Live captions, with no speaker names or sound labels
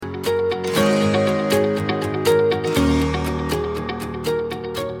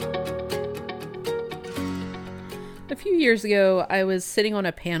years ago, I was sitting on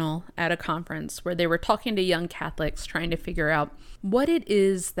a panel at a conference where they were talking to young Catholics, trying to figure out what it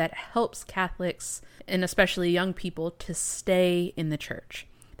is that helps Catholics, and especially young people, to stay in the church.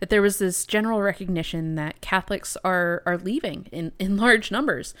 That there was this general recognition that Catholics are leaving in large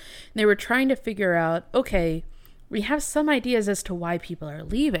numbers. And they were trying to figure out, okay, we have some ideas as to why people are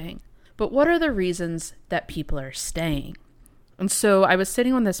leaving, but what are the reasons that people are staying? And so I was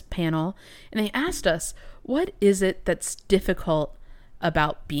sitting on this panel and they asked us, what is it that's difficult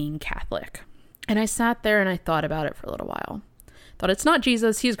about being Catholic? And I sat there and I thought about it for a little while. Thought, it's not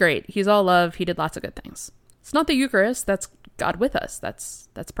Jesus. He's great. He's all love. He did lots of good things. It's not the Eucharist. That's God with us. That's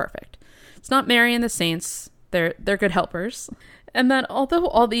perfect. It's not Mary and the saints. They're good helpers. And that although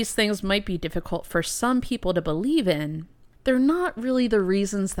all these things might be difficult for some people to believe in, they're not really the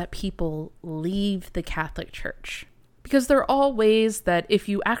reasons that people leave the Catholic Church. Because they're all ways that if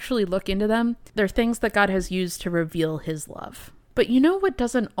you actually look into them, they're things that God has used to reveal his love. But you know what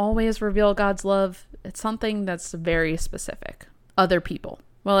doesn't always reveal God's love? It's something that's very specific. Other people.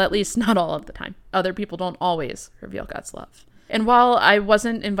 Well, at least not all of the time. Other people don't always reveal God's love. And while I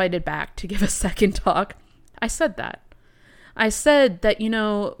wasn't invited back to give a second talk, I said that. I said that,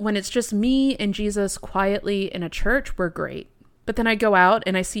 when it's just me and Jesus quietly in a church, we're great. But then I go out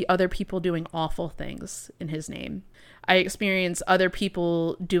and I see other people doing awful things in his name. I experience other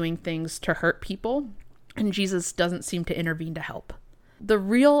people doing things to hurt people, and Jesus doesn't seem to intervene to help. The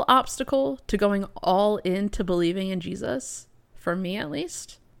real obstacle to going all in to believing in Jesus, for me at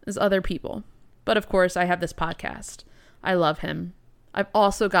least, is other people. But of course, I have this podcast. I love him. I've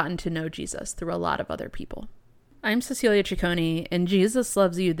also gotten to know Jesus through a lot of other people. I'm Cecilia Ciccone, and Jesus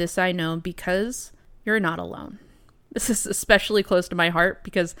loves you, this I know, because you're not alone. This is especially close to my heart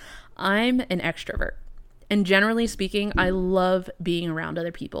because I'm an extrovert. And generally speaking, I love being around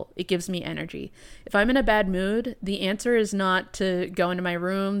other people. It gives me energy. If I'm in a bad mood, the answer is not to go into my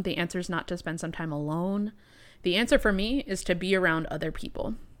room. The answer is not to spend some time alone. The answer for me is to be around other people.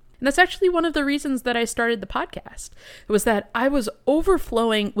 And that's actually one of the reasons that I started the podcast. It was that I was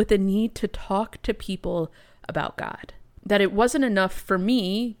overflowing with a need to talk to people about God. That it wasn't enough for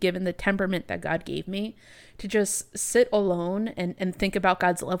me, given the temperament that God gave me, to just sit alone and think about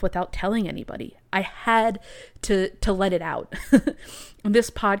God's love without telling anybody. I had to let it out.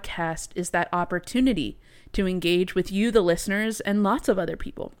 This podcast is that opportunity to engage with you, the listeners, and lots of other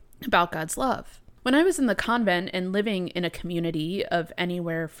people about God's love. When I was in the convent and living in a community of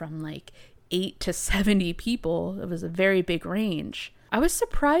anywhere from 8 to 70 people, it was a very big range, I was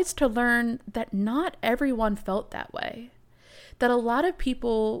surprised to learn that not everyone felt that way. That a lot of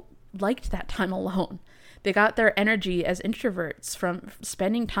people liked that time alone. They got their energy as introverts from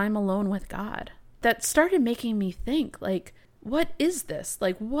spending time alone with God. That started making me think, what is this?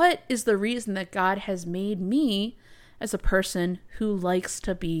 What is the reason that God has made me as a person who likes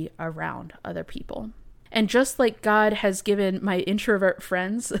to be around other people? And just like God has given my introvert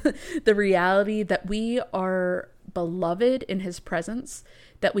friends the reality that we are beloved in his presence,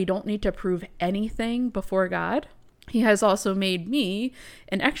 that we don't need to prove anything before God, he has also made me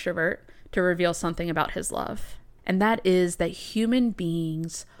an extrovert to reveal something about his love. And that is that human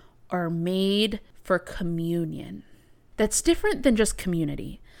beings are made for communion. That's different than just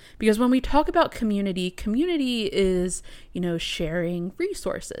community. Because when we talk about community is, sharing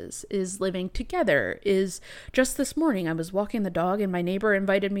resources, is living together, is just this morning I was walking the dog and my neighbor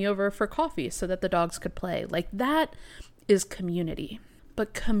invited me over for coffee so that the dogs could play. That is community.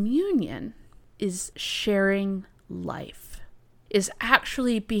 But communion is sharing life, is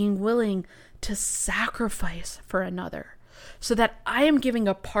actually being willing to sacrifice for another so that I am giving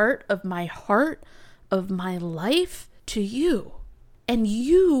a part of my heart, of my life to you. And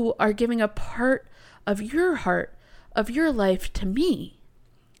you are giving a part of your heart, of your life to me.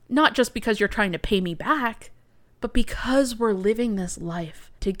 Not just because you're trying to pay me back, but because we're living this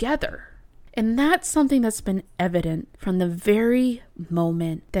life together. And that's something that's been evident from the very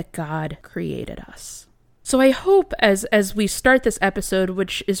moment that God created us. So I hope as we start this episode,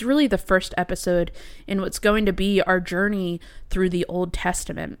 which is really the first episode in what's going to be our journey through the Old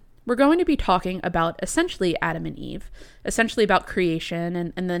Testament, we're going to be talking about essentially Adam and Eve, essentially about creation,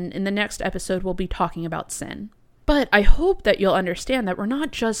 and then in the next episode, we'll be talking about sin. But I hope that you'll understand that we're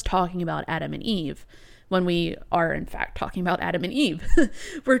not just talking about Adam and Eve when we are, in fact, talking about Adam and Eve.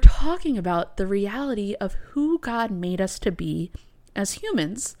 We're talking about the reality of who God made us to be as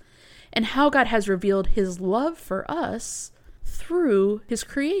humans and how God has revealed his love for us through his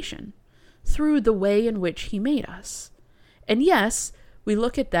creation, through the way in which he made us. And yes, we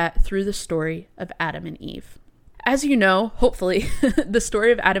look at that through the story of Adam and Eve. As you know, hopefully, the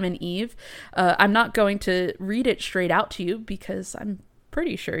story of Adam and Eve, I'm not going to read it straight out to you because I'm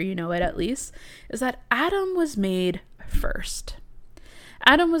pretty sure you know it at least, is that Adam was made first.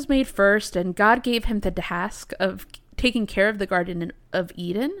 Adam was made first, and God gave him the task of taking care of the Garden of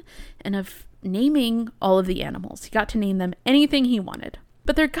Eden and of naming all of the animals. He got to name them anything he wanted.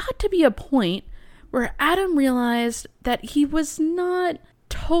 But there got to be a point where Adam realized that he was not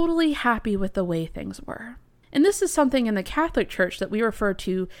totally happy with the way things were. And this is something in the Catholic Church that we refer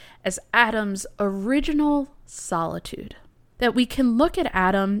to as Adam's original solitude. That we can look at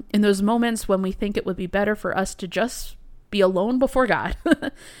Adam in those moments when we think it would be better for us to just be alone before God.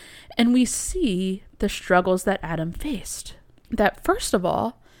 And we see the struggles that Adam faced. That first of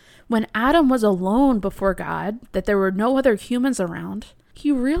all, when Adam was alone before God, that there were no other humans around,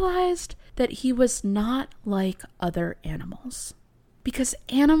 he realized that he was not like other animals. Because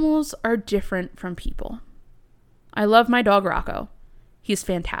animals are different from people. I love my dog Rocco. He's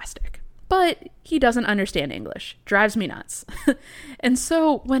fantastic. But he doesn't understand English. Drives me nuts. And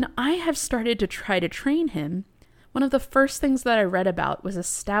so when I have started to try to train him, one of the first things that I read about was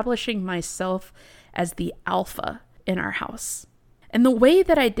establishing myself as the alpha in our house. And the way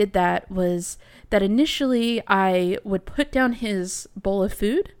that I did that was that initially I would put down his bowl of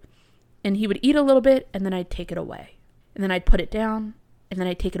food and he would eat a little bit and then I'd take it away. And then I'd put it down and then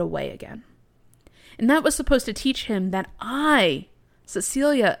I'd take it away again. And that was supposed to teach him that I,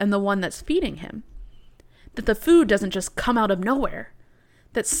 Cecilia, am the one that's feeding him. That the food doesn't just come out of nowhere.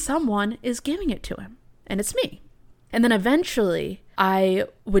 That someone is giving it to him. And it's me. And then eventually, I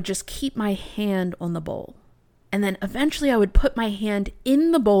would just keep my hand on the bowl. And then eventually I would put my hand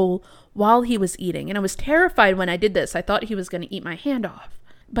in the bowl while he was eating. And I was terrified when I did this. I thought he was going to eat my hand off.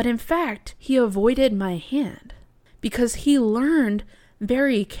 But in fact, he avoided my hand because he learned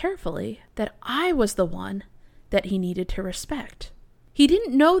very carefully that I was the one that he needed to respect. He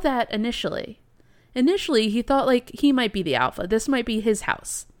didn't know that initially. Initially, he thought like he might be the alpha. This might be his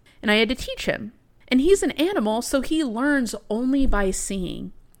house. And I had to teach him. And he's an animal, so he learns only by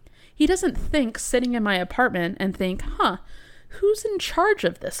seeing. He doesn't think sitting in my apartment and think, who's in charge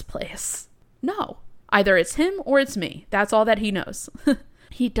of this place? No. Either it's him or it's me. That's all that he knows.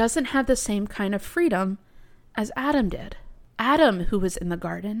 He doesn't have the same kind of freedom as Adam did. Adam, who was in the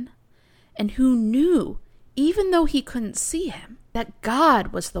garden, and who knew, even though he couldn't see him, that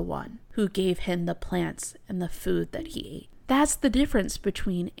God was the one who gave him the plants and the food that he ate. That's the difference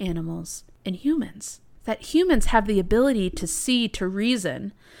between animals and humans. That humans have the ability to see, to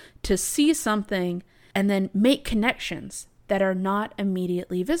reason, to see something, and then make connections that are not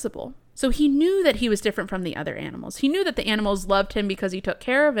immediately visible. So he knew that he was different from the other animals. He knew that the animals loved him because he took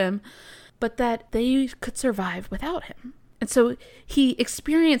care of him, but that they could survive without him. And so he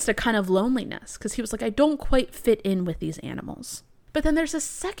experienced a kind of loneliness because he was like, I don't quite fit in with these animals. But then there's a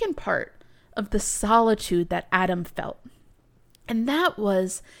second part of the solitude that Adam felt. And that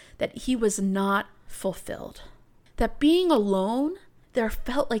was that he was not fulfilled. That being alone, there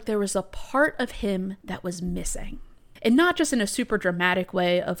felt like there was a part of him that was missing. And not just in a super dramatic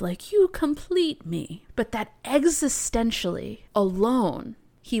way of like, you complete me, but that existentially, alone,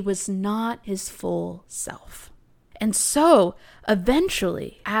 he was not his full self. And so,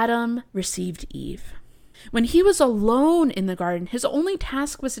 eventually, Adam received Eve. When he was alone in the garden, his only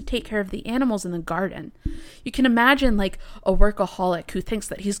task was to take care of the animals in the garden. You can imagine like a workaholic who thinks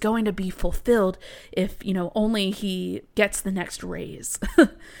that he's going to be fulfilled if, only he gets the next raise.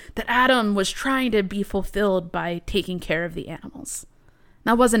 That Adam was trying to be fulfilled by taking care of the animals.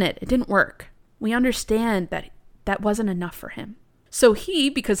 That wasn't it. It didn't work. We understand that that wasn't enough for him. So he,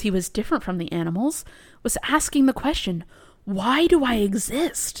 because he was different from the animals, was asking the question, why do I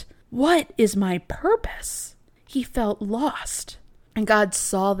exist? What is my purpose? He felt lost. And God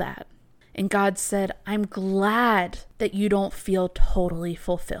saw that. And God said, I'm glad that you don't feel totally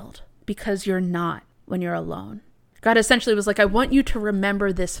fulfilled because you're not when you're alone. God essentially was like, I want you to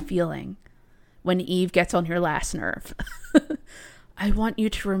remember this feeling when Eve gets on your last nerve. I want you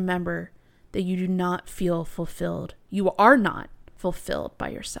to remember that you do not feel fulfilled. You are not fulfilled by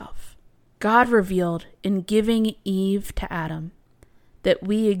yourself. God revealed in giving Eve to Adam that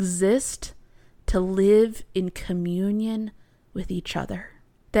we exist to live in communion with each other.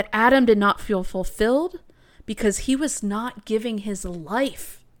 That Adam did not feel fulfilled because he was not giving his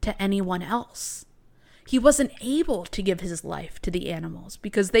life to anyone else. He wasn't able to give his life to the animals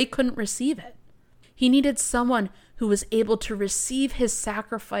because they couldn't receive it. He needed someone who was able to receive his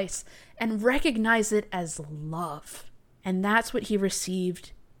sacrifice and recognize it as love. And that's what he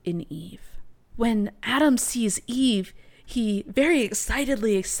received in Eve. When Adam sees Eve, he very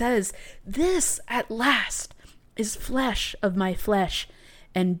excitedly says, this at last is flesh of my flesh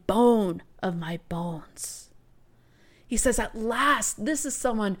and bone of my bones. He says, at last, this is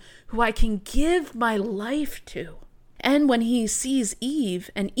someone who I can give my life to. And when he sees Eve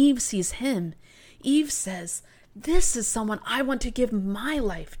and Eve sees him, Eve says, this is someone I want to give my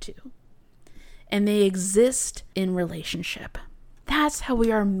life to. And they exist in relationship. That's how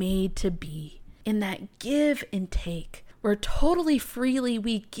we are made to be, in that give and take, where totally freely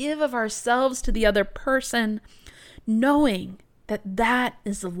we give of ourselves to the other person, knowing that that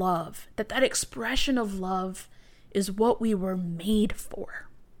is love, that that expression of love is what we were made for.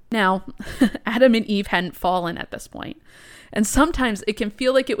 Now, Adam and Eve hadn't fallen at this point. And sometimes it can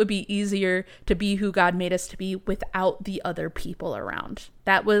feel like it would be easier to be who God made us to be without the other people around.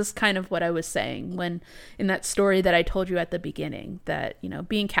 That was kind of what I was saying when in that story that I told you at the beginning, that,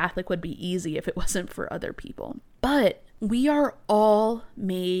 being Catholic would be easy if it wasn't for other people. But we are all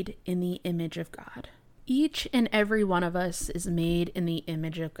made in the image of God. Each and every one of us is made in the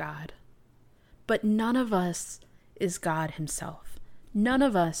image of God. But none of us is God himself. None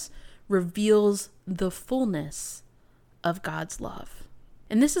of us reveals the fullness of God's love.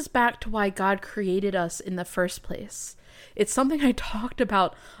 And this is back to why God created us in the first place. It's something I talked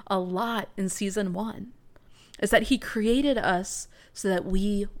about a lot in season 1, is that he created us so that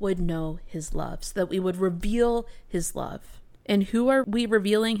we would know his love, so that we would reveal his love. And who are we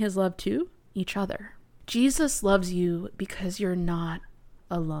revealing his love to? Each other. Jesus loves you because you're not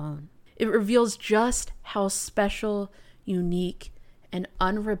alone. It reveals just how special, unique, and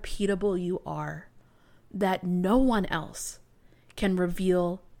unrepeatable you are, that no one else can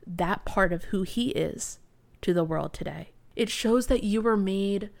reveal that part of who he is to the world today. It shows that you were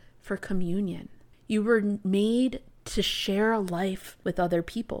made for communion. You were made to share life with other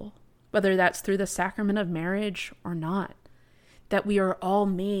people, whether that's through the sacrament of marriage or not. That we are all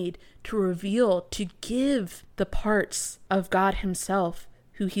made to reveal, to give the parts of God himself,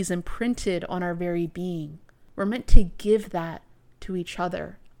 who he's imprinted on our very being. We're meant to give that to each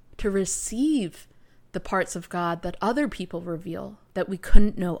other, to receive the parts of God that other people reveal that we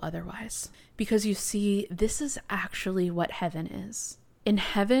couldn't know otherwise. Because you see, this is actually what heaven is. In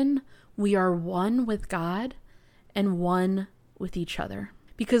heaven, we are one with God and one with each other.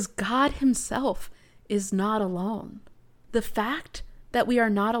 Because God himself is not alone. The fact that we are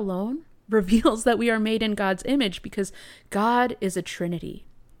not alone reveals that we are made in God's image, because God is a Trinity.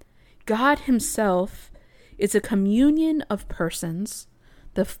 God himself is a communion of persons,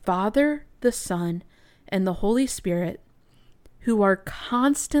 the Father, the Son, and the Holy Spirit, who are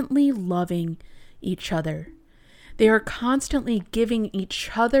constantly loving each other. They are constantly giving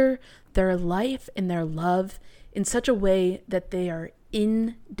each other their life and their love in such a way that they are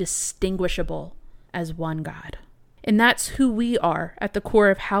indistinguishable as one God. And that's who we are at the core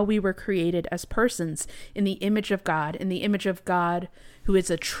of how we were created as persons, in the image of God, who is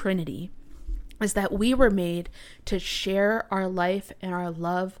a Trinity, is that we were made to share our life and our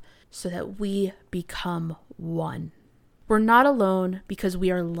love so that we become one. We're not alone because we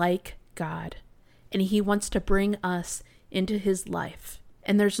are like God, and he wants to bring us into his life.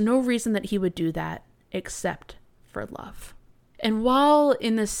 And there's no reason that he would do that except for love. And while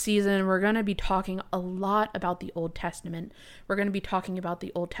in this season, we're going to be talking a lot about the Old Testament. We're going to be talking about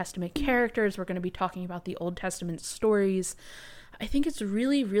the Old Testament characters. We're going to be talking about the Old Testament stories. I think it's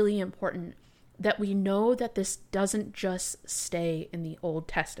really, really important that we know that this doesn't just stay in the Old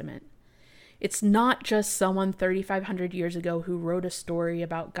Testament. It's not just someone 3,500 years ago who wrote a story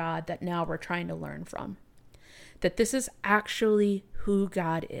about God that now we're trying to learn from. That this is actually who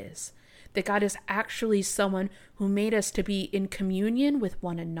God is. That God is actually someone who made us to be in communion with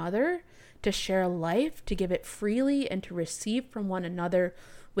one another, to share life, to give it freely, and to receive from one another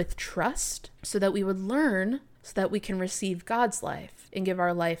with trust, so that we would learn, so that we can receive God's life and give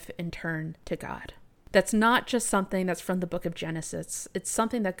our life in turn to God. That's not just something that's from the book of Genesis. It's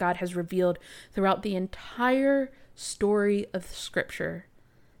something that God has revealed throughout the entire story of Scripture.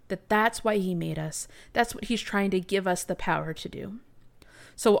 That's why he made us. That's what he's trying to give us the power to do.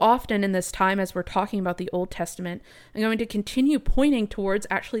 So often in this time, as we're talking about the Old Testament, I'm going to continue pointing towards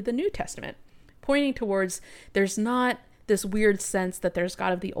actually the New Testament. Pointing towards, there's not this weird sense that there's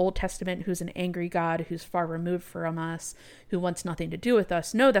God of the Old Testament who's an angry God, who's far removed from us, who wants nothing to do with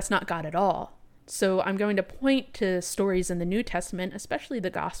us. No, that's not God at all. So I'm going to point to stories in the New Testament, especially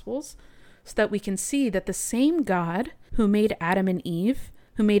the Gospels, so that we can see that the same God who made Adam and Eve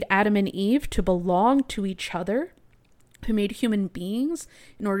to belong to each other, who made human beings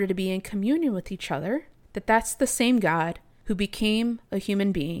in order to be in communion with each other, that's the same God who became a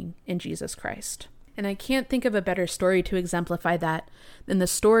human being in Jesus Christ. And I can't think of a better story to exemplify that than the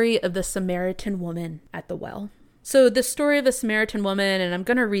story of the Samaritan woman at the well. So the story of the Samaritan woman, and I'm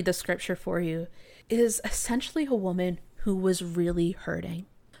going to read the scripture for you, is essentially a woman who was really hurting.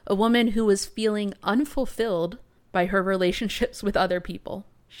 A woman who was feeling unfulfilled by her relationships with other people.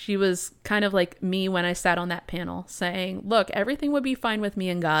 She was kind of like me when I sat on that panel saying, look, everything would be fine with me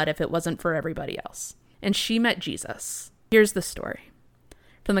and God if it wasn't for everybody else. And she met Jesus. Here's the story.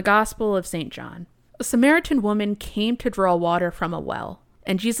 From the Gospel of St. John. A Samaritan woman came to draw water from a well,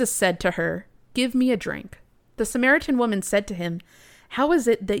 and Jesus said to her, give me a drink. The Samaritan woman said to him, how is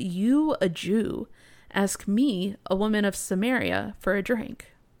it that you, a Jew, ask me, a woman of Samaria, for a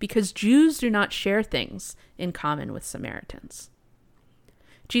drink? Because Jews do not share things in common with Samaritans.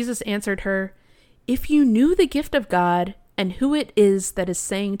 Jesus answered her, if you knew the gift of God and who it is that is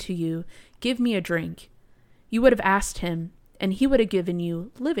saying to you, give me a drink, you would have asked him, and he would have given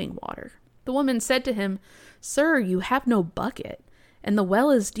you living water. The woman said to him, sir, you have no bucket, and the well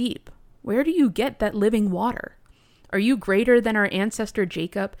is deep. Where do you get that living water? Are you greater than our ancestor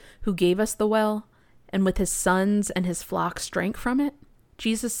Jacob, who gave us the well, and with his sons and his flocks drank from it?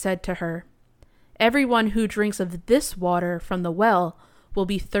 Jesus said to her, everyone who drinks of this water from the well will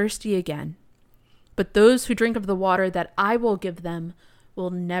be thirsty again. But those who drink of the water that I will give them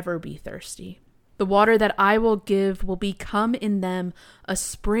will never be thirsty. The water that I will give will become in them a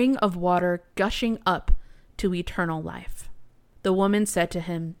spring of water gushing up to eternal life. The woman said to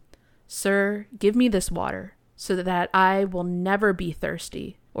him, sir, give me this water so that I will never be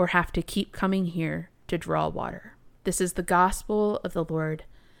thirsty or have to keep coming here to draw water. This is the gospel of the Lord.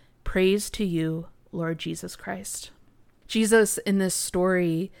 Praise to you, Lord Jesus Christ. Jesus in this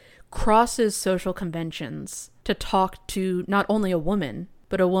story crosses social conventions to talk to not only a woman,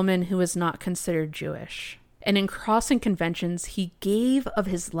 but a woman who is not considered Jewish. And in crossing conventions, he gave of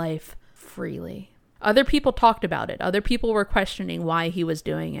his life freely. Other people talked about it. Other people were questioning why he was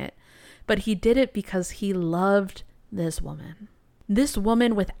doing it. But he did it because he loved this woman. This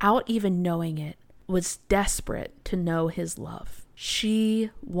woman, without even knowing it, was desperate to know his love.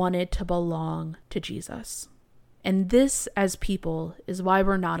 She wanted to belong to Jesus. And this, as people, is why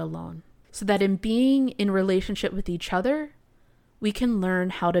we're not alone. So that in being in relationship with each other, we can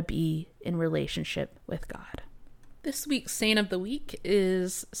learn how to be in relationship with God. This week's Saint of the Week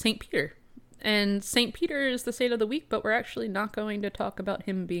is St. Peter. And St. Peter is the Saint of the Week, but we're actually not going to talk about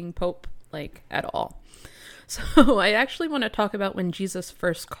him being Pope, at all. So I actually want to talk about when Jesus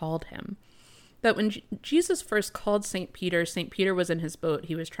first called him. That when Jesus first called St. Peter was in his boat.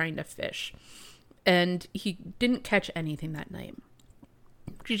 He was trying to fish. And he didn't catch anything that night.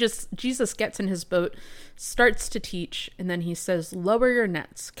 Jesus gets in his boat, starts to teach, and then he says, lower your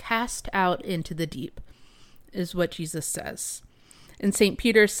nets, cast out into the deep, is what Jesus says. And St.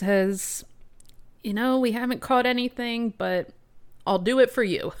 Peter says, we haven't caught anything, but I'll do it for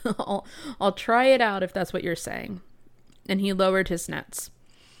you. I'll try it out if that's what you're saying. And he lowered his nets.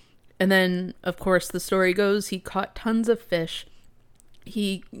 And then, of course, the story goes, he caught tons of fish.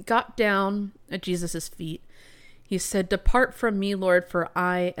 He got down at Jesus' feet. He said, depart from me, Lord, for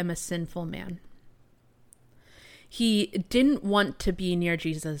I am a sinful man. He didn't want to be near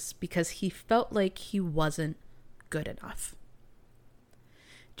Jesus because he felt like he wasn't good enough.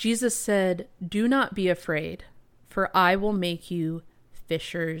 Jesus said, do not be afraid, for I will make you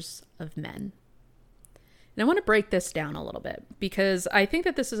fishers of men. And I want to break this down a little bit because I think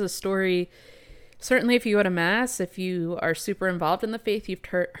that this is a story. Certainly, if you go to Mass, if you are super involved in the faith, you've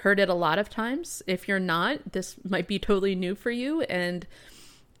heard it a lot of times. If you're not, this might be totally new for you, and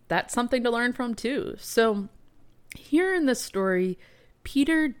that's something to learn from too. So here in this story,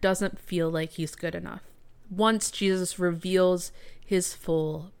 Peter doesn't feel like he's good enough once Jesus reveals his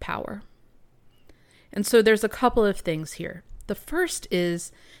full power. And so there's a couple of things here. The first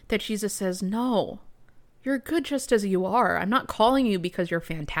is that Jesus says, no, you're good just as you are. I'm not calling you because you're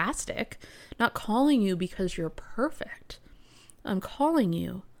fantastic. I'm not calling you because you're perfect. I'm calling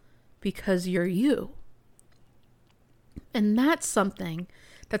you because you're you. And that's something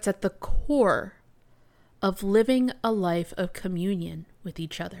that's at the core of living a life of communion with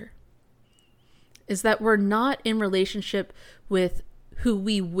each other. Is that we're not in relationship with who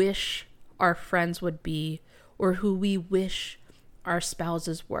we wish our friends would be or who we wish our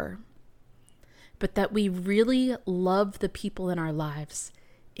spouses were. But that we really love the people in our lives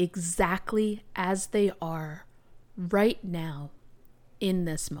exactly as they are right now in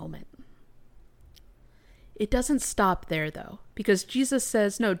this moment. It doesn't stop there though, because Jesus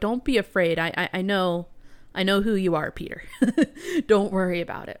says, no, don't be afraid. I know who you are, Peter. Don't worry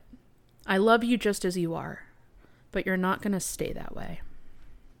about it. I love you just as you are, but you're not going to stay that way.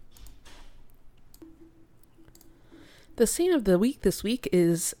 The saint of the week this week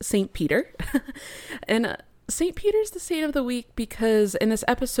is St. Peter. And St. Peter's the saint of the week because in this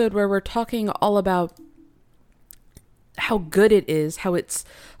episode where we're talking all about how good it is, how it's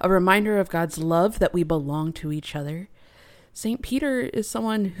a reminder of God's love that we belong to each other, St. Peter is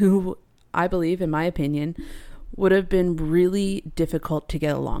someone who I believe, in my opinion, would have been really difficult to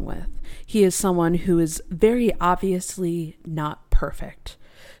get along with. He is someone who is very obviously not perfect,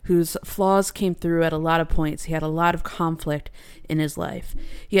 whose flaws came through at a lot of points. He had a lot of conflict in his life.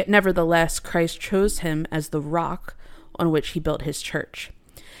 Yet nevertheless, Christ chose him as the rock on which he built his church.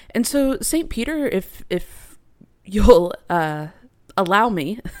 And so St. Peter, if you'll allow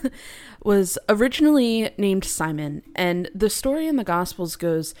me, was originally named Simon. And the story in the Gospels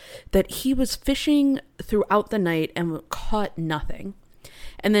goes that he was fishing throughout the night and caught nothing.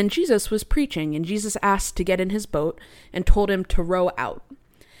 And then Jesus was preaching, and Jesus asked to get in his boat and told him to row out.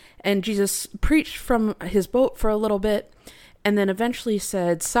 And Jesus preached from his boat for a little bit and then eventually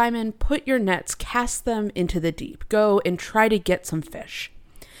said, "Simon, put your nets, cast them into the deep. Go and try to get some fish."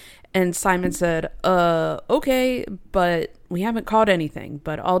 And Simon said, okay, but we haven't caught anything,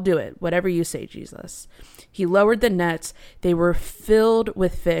 but I'll do it. Whatever you say, Jesus. He lowered the nets. They were filled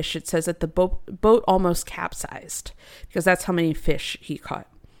with fish. It says that the boat almost capsized because that's how many fish he caught.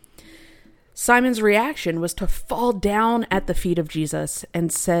 Simon's reaction was to fall down at the feet of Jesus and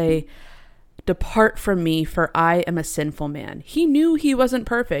say, "Depart from me, for I am a sinful man." He knew he wasn't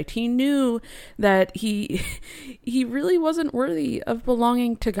perfect. He knew that he really wasn't worthy of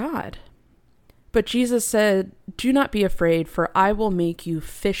belonging to God. But Jesus said, "Do not be afraid, for I will make you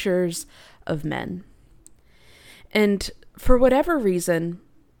fishers of men." And for whatever reason,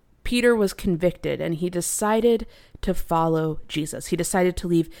 Peter was convicted and he decided to follow Jesus. He decided to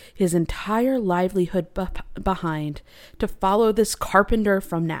leave his entire livelihood behind to follow this carpenter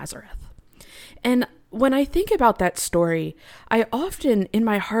from Nazareth. And when I think about that story, I often, in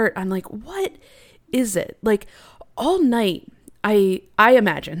my heart, I'm like, what is it? Like, all night, I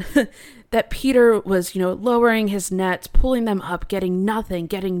imagine that Peter was, lowering his nets, pulling them up, getting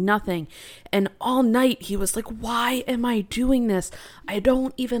nothing. And all night he was like, why am I doing this? I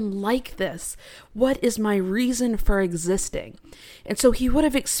don't even like this. What is my reason for existing? And so he would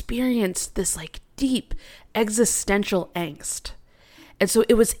have experienced this like deep existential angst. And so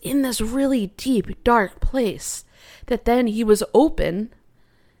it was in this really deep, dark place that then he was open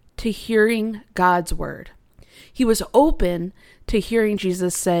to hearing God's word. He was open to hearing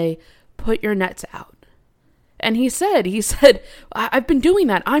Jesus say, "Put your nets out." And he said, "I've been doing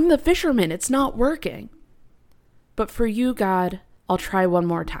that. I'm the fisherman. It's not working. But for you, God, I'll try one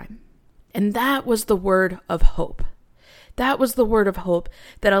more time." And that was the word of hope. That was the word of hope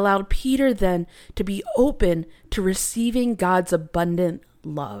that allowed Peter then to be open to receiving God's abundant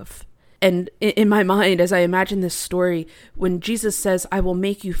love. And in my mind, as I imagine this story, when Jesus says, "I will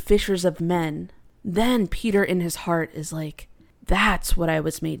make you fishers of men," then Peter in his heart is like, that's what I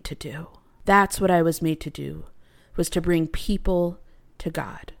was made to do. That's what I was made to do, was to bring people to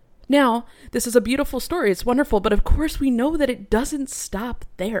God. Now, this is a beautiful story. It's wonderful. But of course, we know that it doesn't stop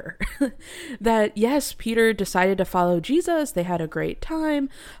there. That, yes, Peter decided to follow Jesus. They had a great time.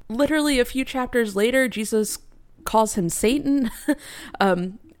 Literally a few chapters later, Jesus calls him Satan.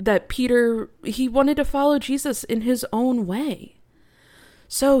 That Peter, he wanted to follow Jesus in his own way.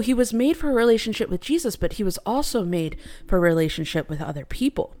 So he was made for a relationship with Jesus, but he was also made for a relationship with other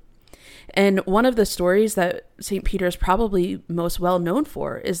people. And one of the stories that St. Peter is probably most well known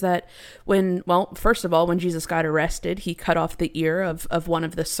for is that first of all, when Jesus got arrested, he cut off the ear of one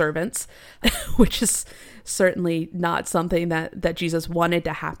of the servants, which is certainly not something that Jesus wanted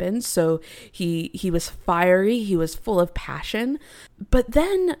to happen. So he was fiery, he was full of passion. But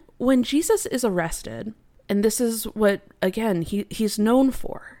then when Jesus is arrested, and this is what, again, he's known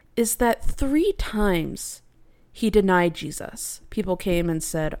for, is that 3 times he denied Jesus. People came and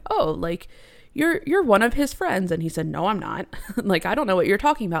said, "Oh, like, you're one of his friends." And he said, "No, I'm not." Like, I don't know what you're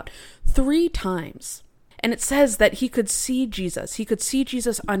talking about. 3 times. And it says that he could see Jesus. He could see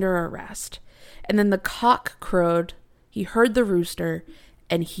Jesus under arrest. And then the cock crowed, he heard the rooster,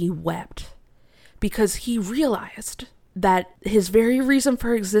 and he wept. Because he realized that his very reason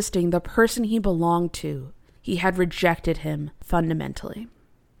for existing, the person he belonged to, he had rejected him fundamentally.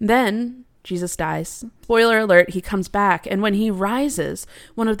 Then Jesus dies. Spoiler alert, he comes back. And when he rises,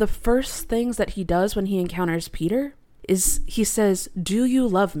 one of the first things that he does when he encounters Peter is he says, "Do you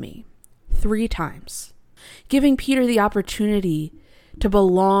love me?" 3 times. Giving Peter the opportunity to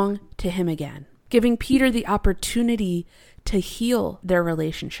belong to him again. Giving Peter the opportunity to heal their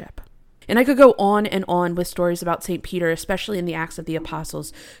relationship. And I could go on and on with stories about St. Peter, especially in the Acts of the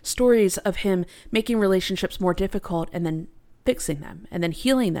Apostles, stories of him making relationships more difficult and then fixing them and then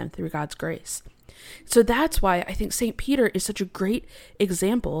healing them through God's grace. So that's why I think St. Peter is such a great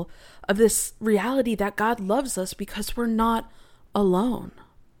example of this reality that God loves us because we're not alone.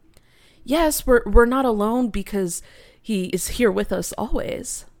 Yes, we're not alone because he is here with us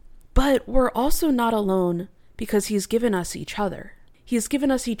always, but we're also not alone because he's given us each other. He's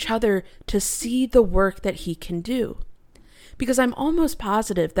given us each other to see the work that he can do. Because I'm almost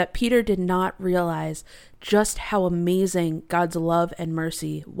positive that Peter did not realize just how amazing God's love and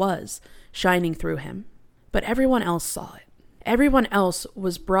mercy was shining through him. But everyone else saw it. Everyone else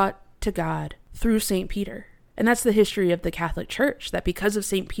was brought to God through St. Peter. And that's the history of the Catholic Church, that because of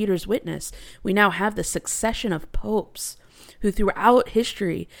St. Peter's witness, we now have the succession of popes who throughout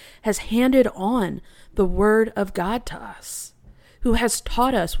history has handed on the word of God to us, who has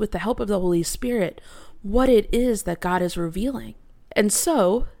taught us with the help of the Holy Spirit what it is that God is revealing. And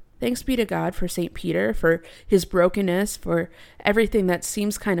so, thanks be to God for St. Peter, for his brokenness, for everything that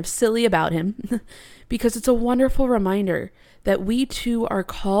seems kind of silly about him, because it's a wonderful reminder that we too are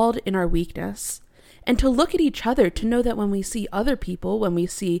called in our weakness, and to look at each other, to know that when we see other people, when we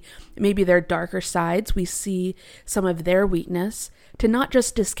see maybe their darker sides, we see some of their weakness, to not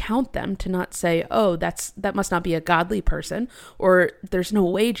just discount them, to not say, oh, that must not be a godly person, or there's no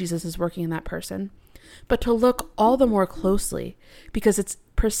way Jesus is working in that person, but to look all the more closely, because it's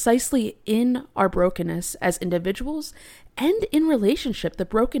precisely in our brokenness as individuals and in relationship, the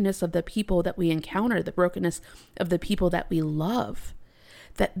brokenness of the people that we encounter, the brokenness of the people that we love,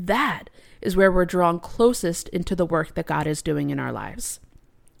 that is where we're drawn closest into the work that God is doing in our lives.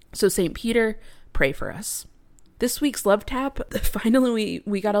 So St. Peter, pray for us. This week's Love Tap, finally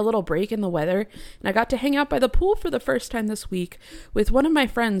we got a little break in the weather, and I got to hang out by the pool for the first time this week with one of my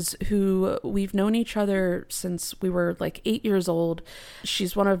friends who we've known each other since we were like 8 years old.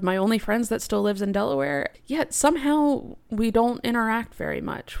 She's one of my only friends that still lives in Delaware, yet somehow we don't interact very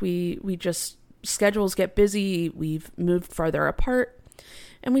much. We just, schedules get busy, we've moved farther apart,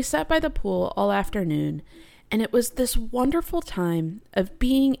 and we sat by the pool all afternoon, and it was this wonderful time of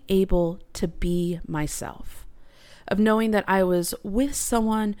being able to be myself, of knowing that I was with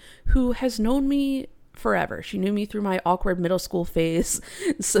someone who has known me forever. She knew me through my awkward middle school phase,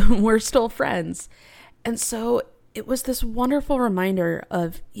 so we're still friends. And so it was this wonderful reminder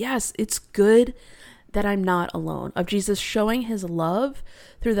of, yes, it's good that I'm not alone, of Jesus showing his love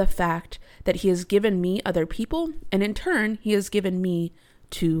through the fact that he has given me other people, and in turn, he has given me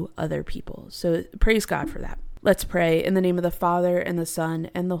to other people. So praise God for that. Let's pray in the name of the Father and the Son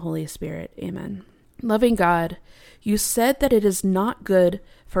and the Holy Spirit. Amen. Loving God, you said that it is not good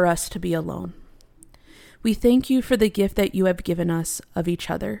for us to be alone. We thank you for the gift that you have given us of each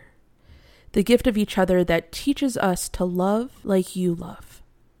other, the gift of each other that teaches us to love like you love.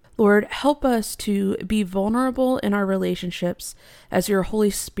 Lord, help us to be vulnerable in our relationships as your Holy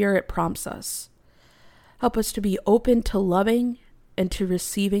Spirit prompts us. Help us to be open to loving and to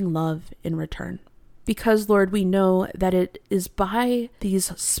receiving love in return. Because, Lord, we know that it is by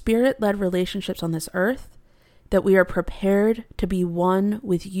these Spirit-led relationships on this earth that we are prepared to be one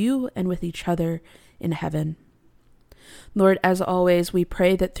with you and with each other in heaven. Lord, as always, we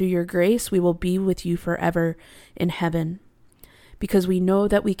pray that through your grace we will be with you forever in heaven, because we know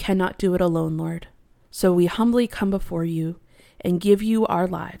that we cannot do it alone, Lord. So we humbly come before you and give you our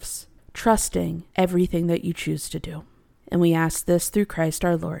lives, trusting everything that you choose to do. And we ask this through Christ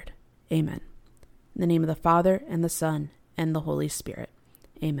our Lord. Amen. In the name of the Father, and the Son, and the Holy Spirit.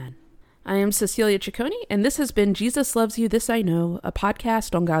 Amen. I am Cecilia Ciccone, and this has been Jesus Loves You, This I Know, a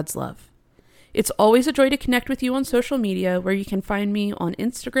podcast on God's love. It's always a joy to connect with you on social media, where you can find me on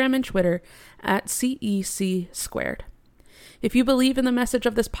Instagram and Twitter at CEC². If you believe in the message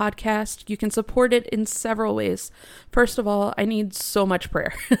of this podcast, you can support it in several ways. First of all, I need so much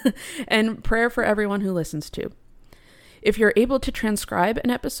prayer, and prayer for everyone who listens to. If you're able to transcribe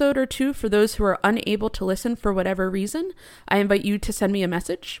an episode or two for those who are unable to listen for whatever reason, I invite you to send me a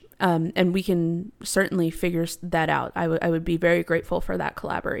message, and we can certainly figure that out. I would be very grateful for that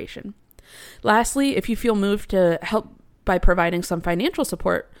collaboration. Lastly, if you feel moved to help by providing some financial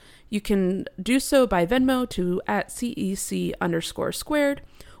support, you can do so by Venmo to @CEC_squared,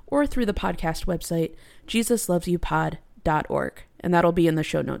 or through the podcast website, JesusLovesYouPod.org, and that'll be in the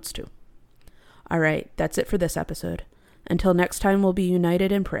show notes too. All right, that's it for this episode. Until next time, we'll be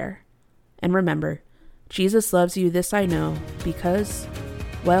united in prayer. And remember, Jesus loves you, this I know, because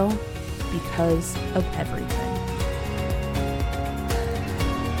of everything.